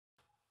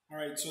All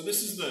right, so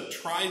this is the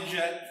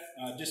Tri-Jet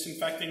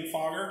disinfecting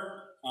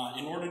fogger.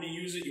 In order to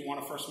use it, you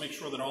want to first make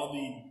sure that all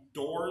the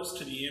doors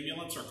to the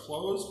ambulance are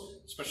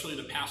closed, especially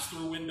the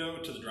pass-through window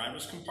to the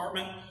driver's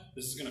compartment.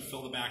 This is going to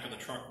fill the back of the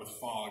truck with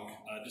fog,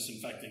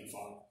 disinfecting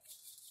fog.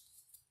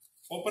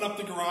 Open up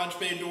the garage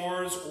bay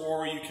doors,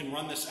 or you can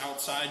run this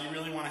outside. You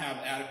really want to have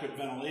adequate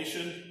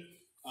ventilation.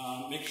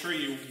 Make sure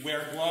you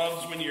wear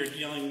gloves when you're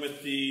dealing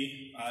with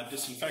the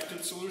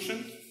disinfectant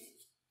solution.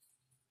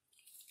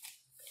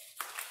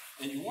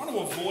 And you want to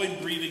avoid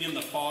breathing in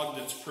the fog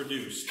that's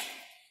produced.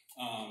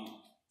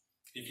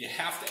 If you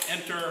have to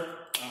enter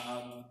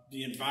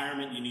the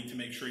environment, you need to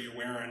make sure you're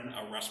wearing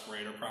a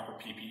respirator, proper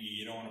PPE.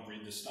 You don't want to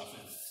breathe this stuff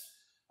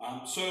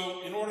in.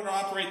 So in order to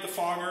operate the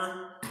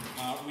fogger,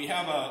 we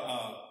have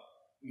a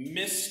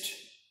mist.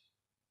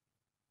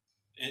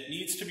 It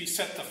needs to be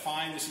set to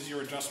fine. This is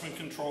your adjustment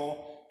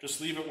control. Just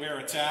leave it where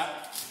it's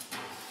at.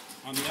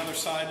 On the other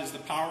side is the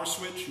power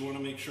switch. You want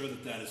to make sure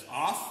that that is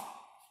off.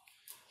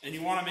 And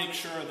you want to make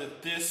sure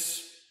that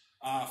this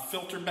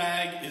filter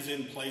bag is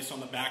in place on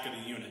the back of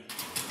the unit.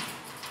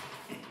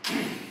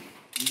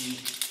 You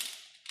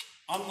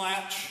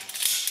unlatch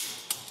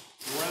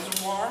the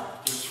reservoir.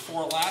 There's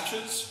 4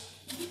 latches.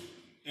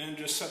 And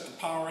just set the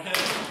power head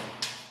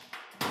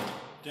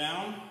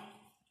down.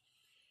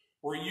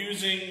 We're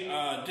using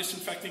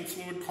disinfecting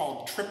fluid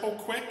called Triple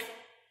Quick.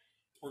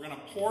 We're going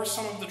to pour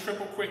some of the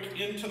Triple Quick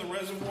into the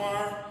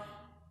reservoir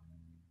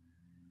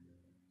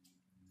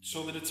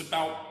so that it's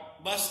about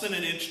less than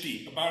an inch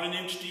deep. About an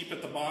inch deep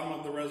at the bottom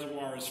of the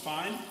reservoir is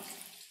fine.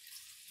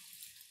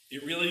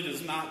 It really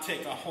does not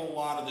take a whole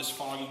lot of this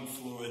fogging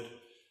fluid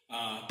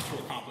to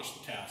accomplish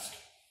the task.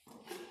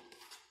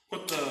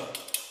 Put the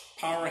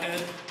power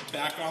head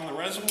back on the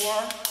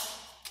reservoir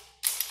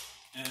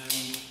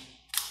and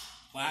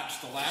latch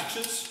the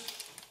latches.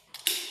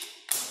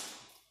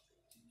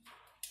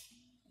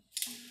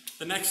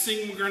 The next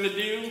thing we're going to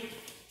do,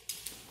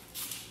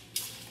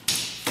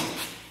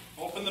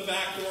 open the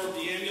back door of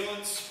the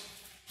ambulance.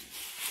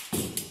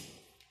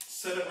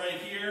 Set it right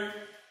here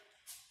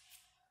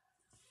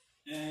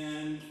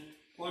and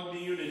plug the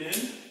unit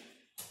in.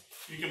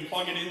 You can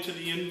plug it into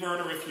the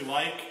inverter if you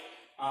like.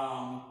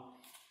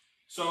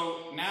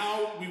 So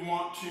now we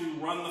want to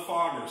run the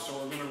fogger. So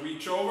we're going to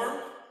reach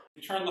over,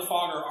 turn the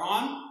fogger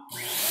on.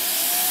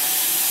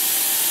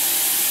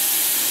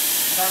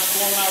 Starts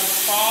blowing out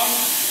its fog.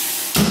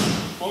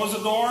 Close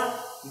the door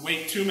and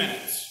wait 2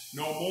 minutes.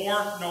 No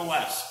more, no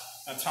less.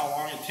 That's how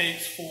long it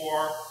takes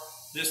for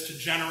this to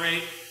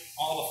generate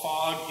all the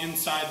fog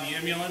inside the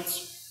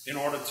ambulance in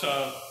order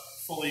to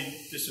fully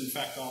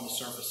disinfect all the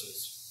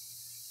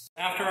surfaces.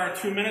 After our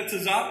 2 minutes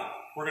is up,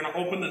 we're going to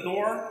open the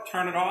door,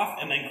 turn it off,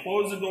 and then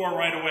close the door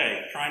right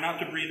away. Try not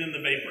to breathe in the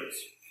vapors.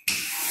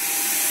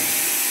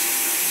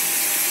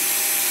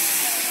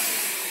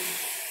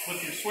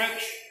 Flip your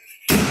switch,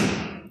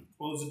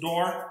 close the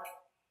door,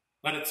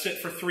 let it sit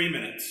for 3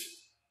 minutes.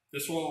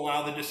 This will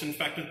allow the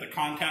disinfectant the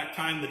contact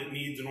time that it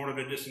needs in order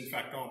to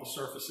disinfect all the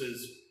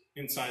surfaces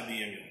inside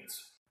the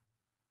ambulance.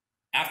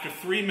 After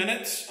 3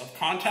 minutes of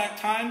contact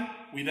time,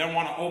 we then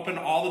want to open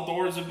all the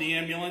doors of the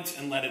ambulance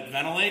and let it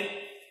ventilate.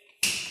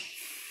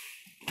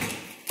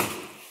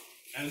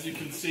 As you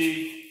can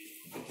see,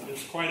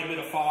 there's quite a bit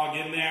of fog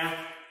in there,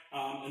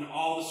 and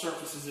all the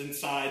surfaces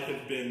inside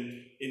have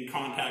been in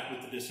contact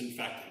with the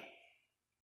disinfectant.